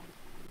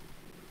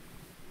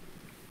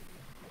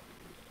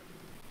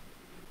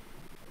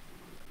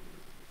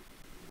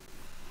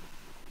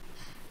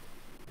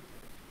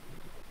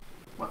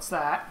 What's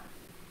that?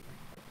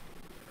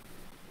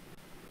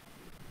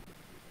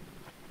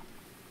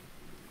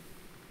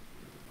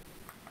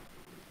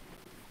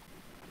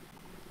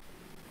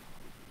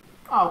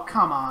 Oh,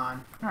 come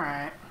on.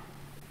 Alright.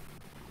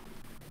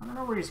 I don't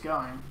know where he's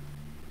going.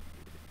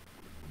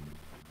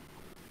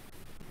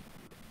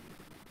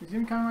 Is he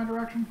even coming my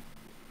direction?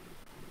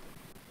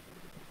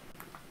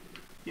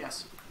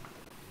 Yes.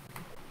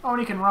 Oh, and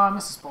he can run.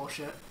 This is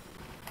bullshit.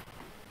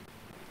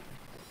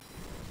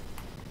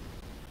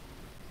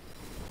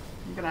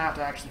 I'm gonna have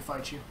to actually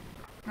fight you.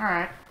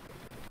 Alright.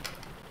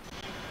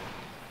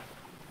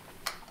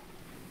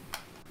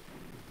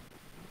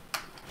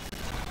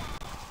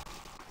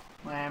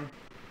 Lame.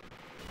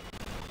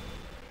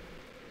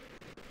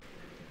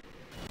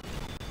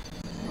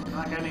 I'm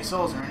not getting any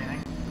souls or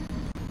anything.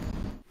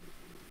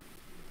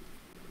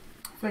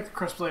 I think the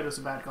Crisp Blade was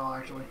a bad call,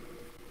 actually.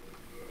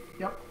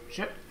 Yep.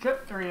 Shit.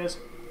 Shit. There he is.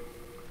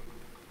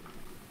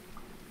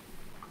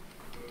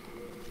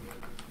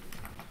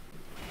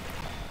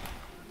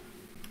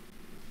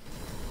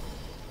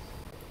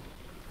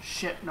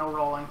 Shit, no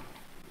rolling.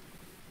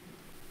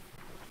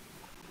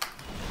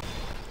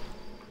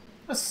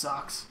 This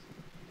sucks.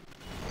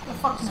 The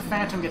fuck does a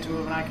phantom get to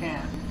move and I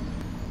can't?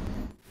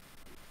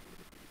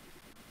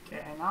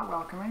 Okay, not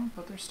welcoming,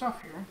 but there's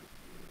stuff here.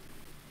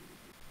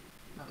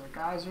 Another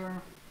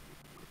geyser.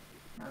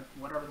 Or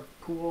whatever the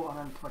pool, I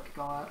don't know what to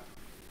call that.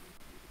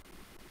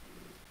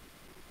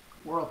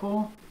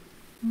 Whirlpool?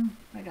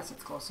 I guess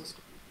it's closest.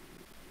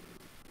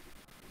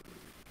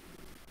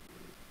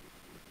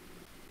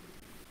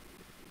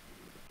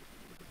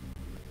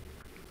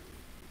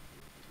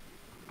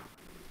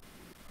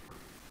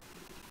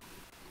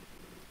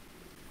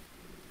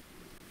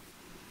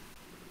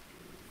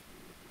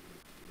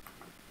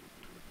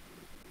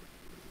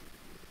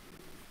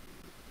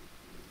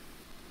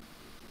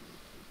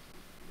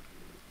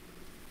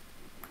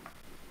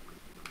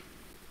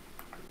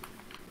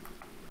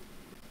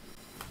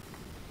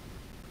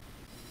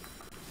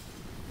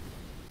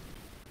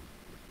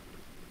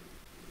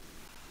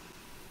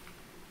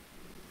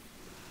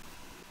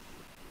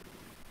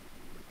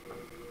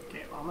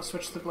 I'm gonna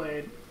switch the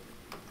blade.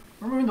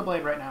 We're moving the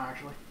blade right now,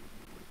 actually.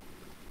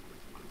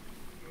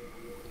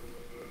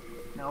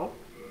 Nope.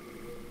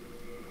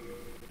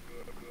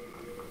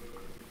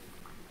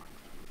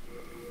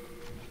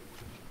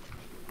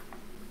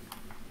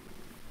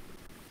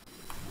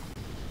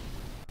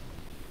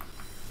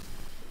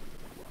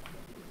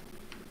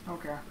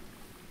 Okay.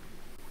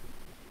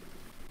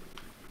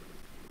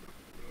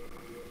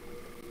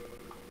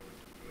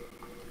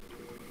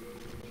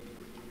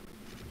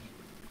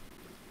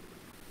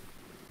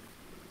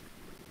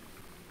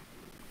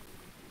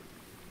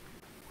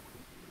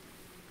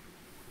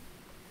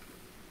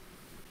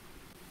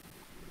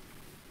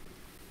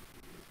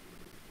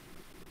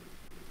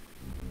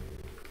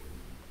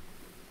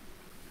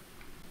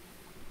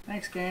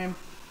 Thanks, game.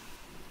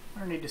 I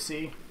don't need to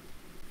see.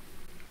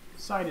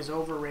 Sight is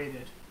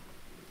overrated.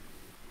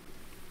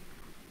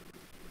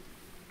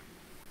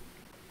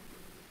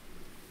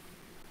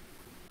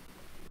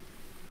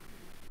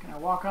 Can I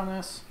walk on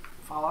this?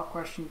 Follow-up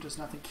question, does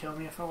nothing kill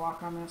me if I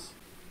walk on this?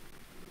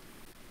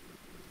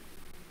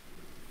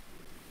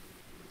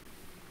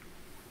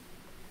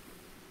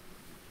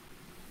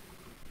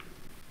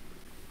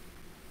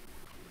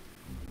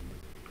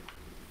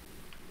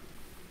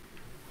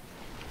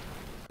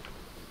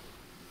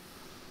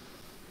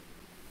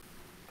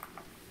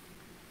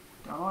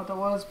 Don't know what that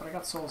was, but I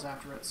got souls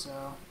after it,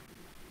 so...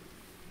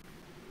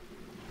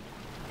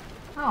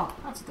 Oh,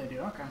 that's what they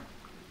do, okay.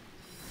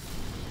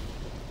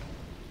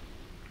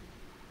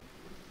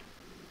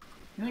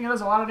 You think it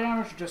does a lot of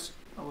damage, or just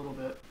a little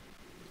bit?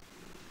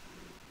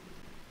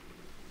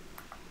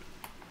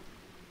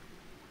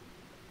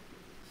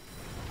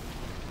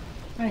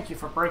 Thank you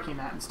for breaking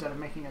that instead of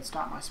making it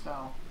stop my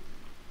spell.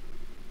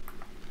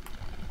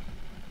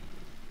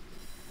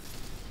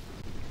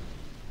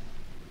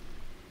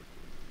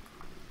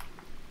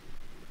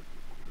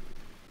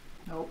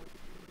 Nope.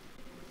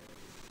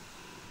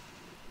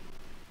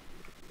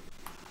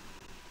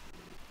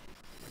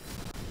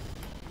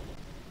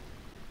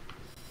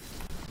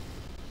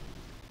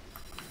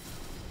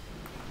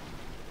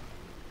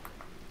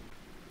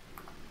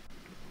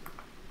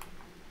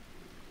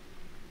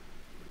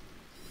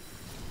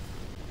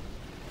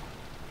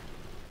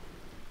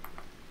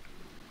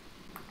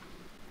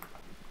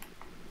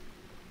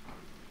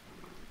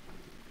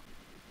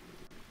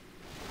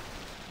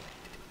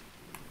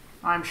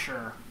 I'm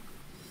sure.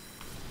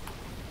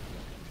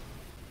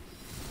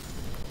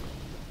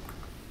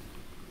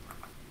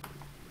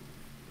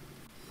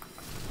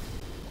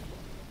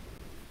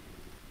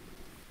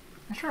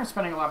 I'm sure I'm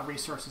spending a lot of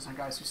resources on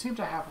guys who seem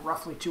to have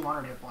roughly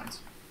 200 hit points.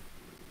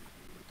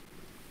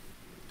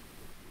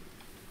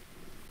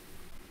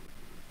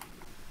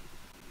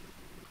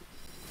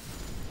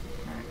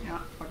 Alright, yeah,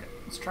 okay.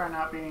 Let's try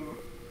not being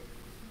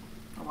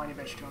a whiny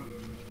bitch to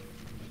him.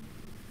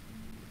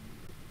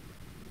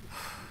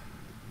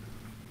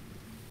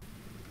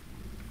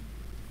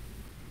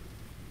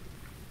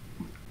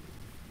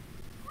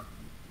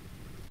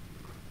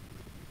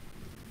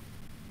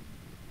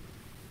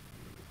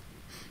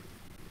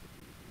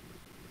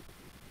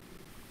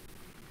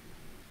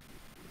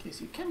 Okay,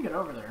 so you can get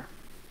over there.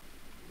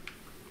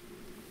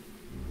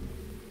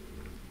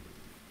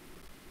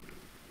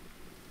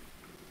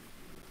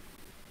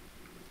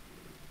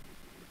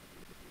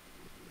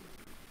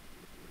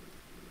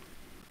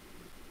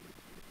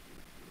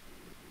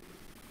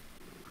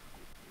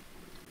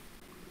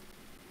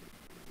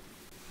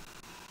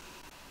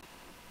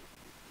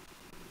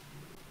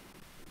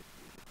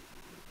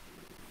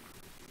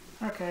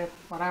 Okay,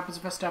 what happens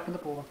if I step in the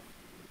pool?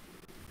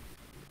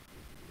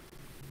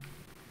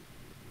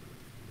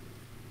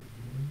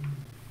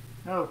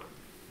 Oh.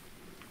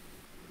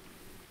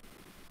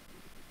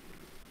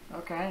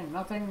 Okay,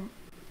 nothing.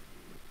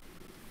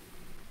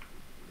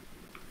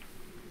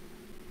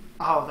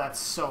 Oh, that's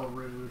so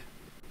rude.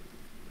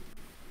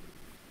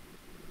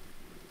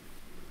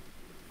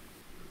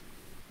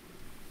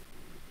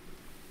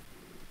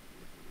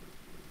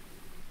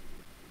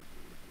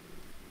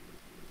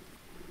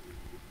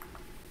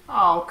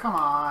 Oh, come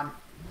on.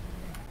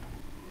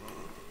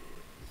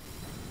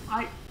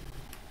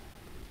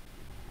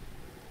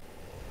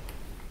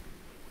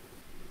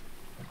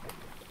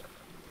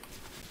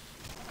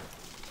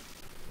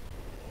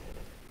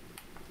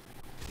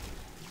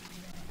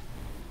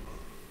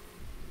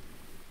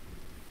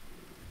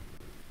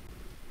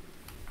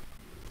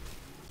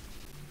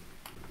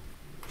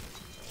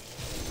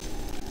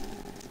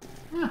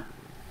 Yeah,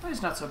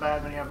 it's not so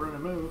bad when you have room to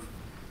move.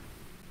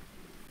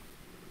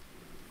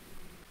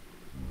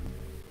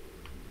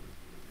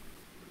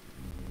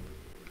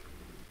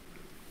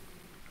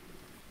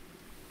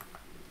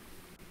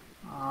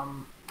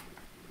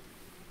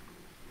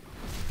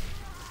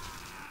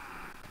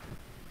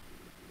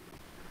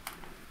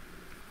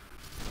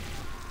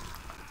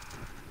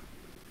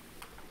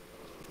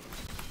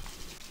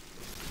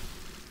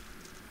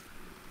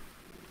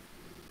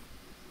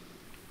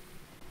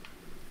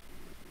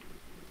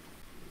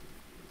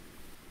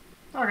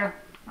 Okay,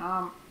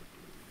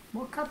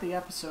 we'll cut the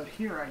episode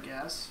here, I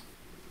guess.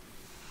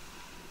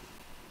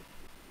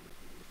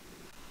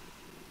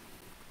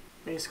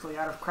 Basically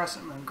out of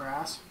Crescent Moon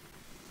grass.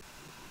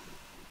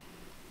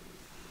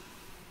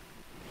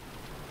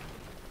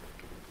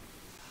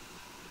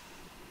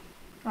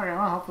 Okay,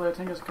 well, hopefully that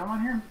thing doesn't come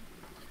on here.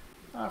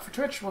 For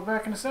Twitch, we'll be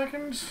back in a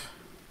second.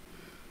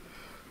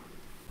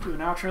 Do an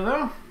outro,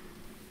 though.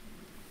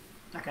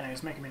 Okay, no,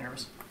 he's making me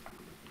nervous.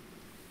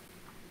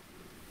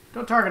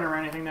 Don't target him or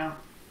anything now.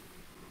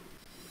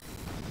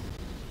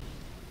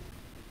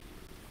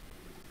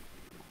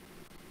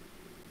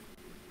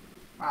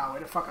 Wow, way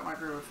to fuck up my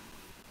groove.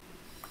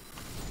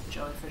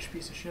 Jellyfish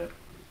piece of shit.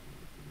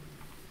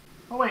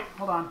 Oh wait,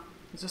 hold on.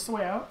 Is this the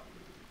way out?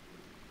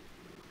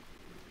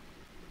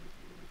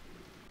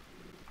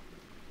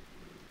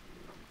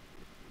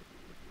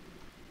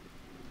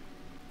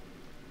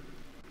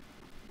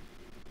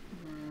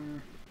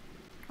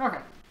 Okay.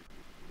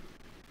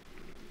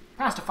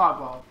 Past a fog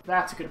wall.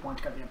 That's a good point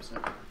to cut the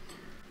episode.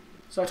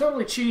 So I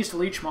totally cheesed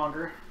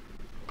Leechmonger.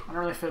 I don't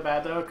really feel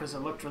bad though, because it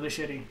looked really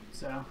shitty.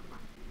 So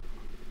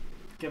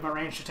give him a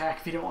ranged attack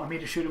if you don't want me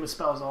to shoot him with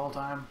spells the whole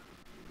time.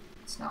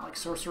 It's not like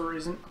Sorcerer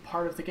isn't a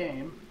part of the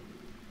game.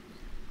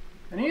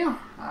 And yeah,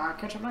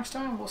 catch up next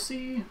time. We'll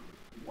see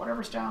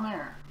whatever's down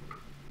there.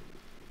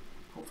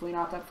 Hopefully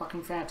not that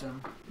fucking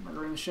phantom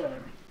murdering the shit out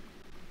of me.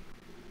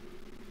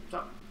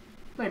 So,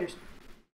 laters.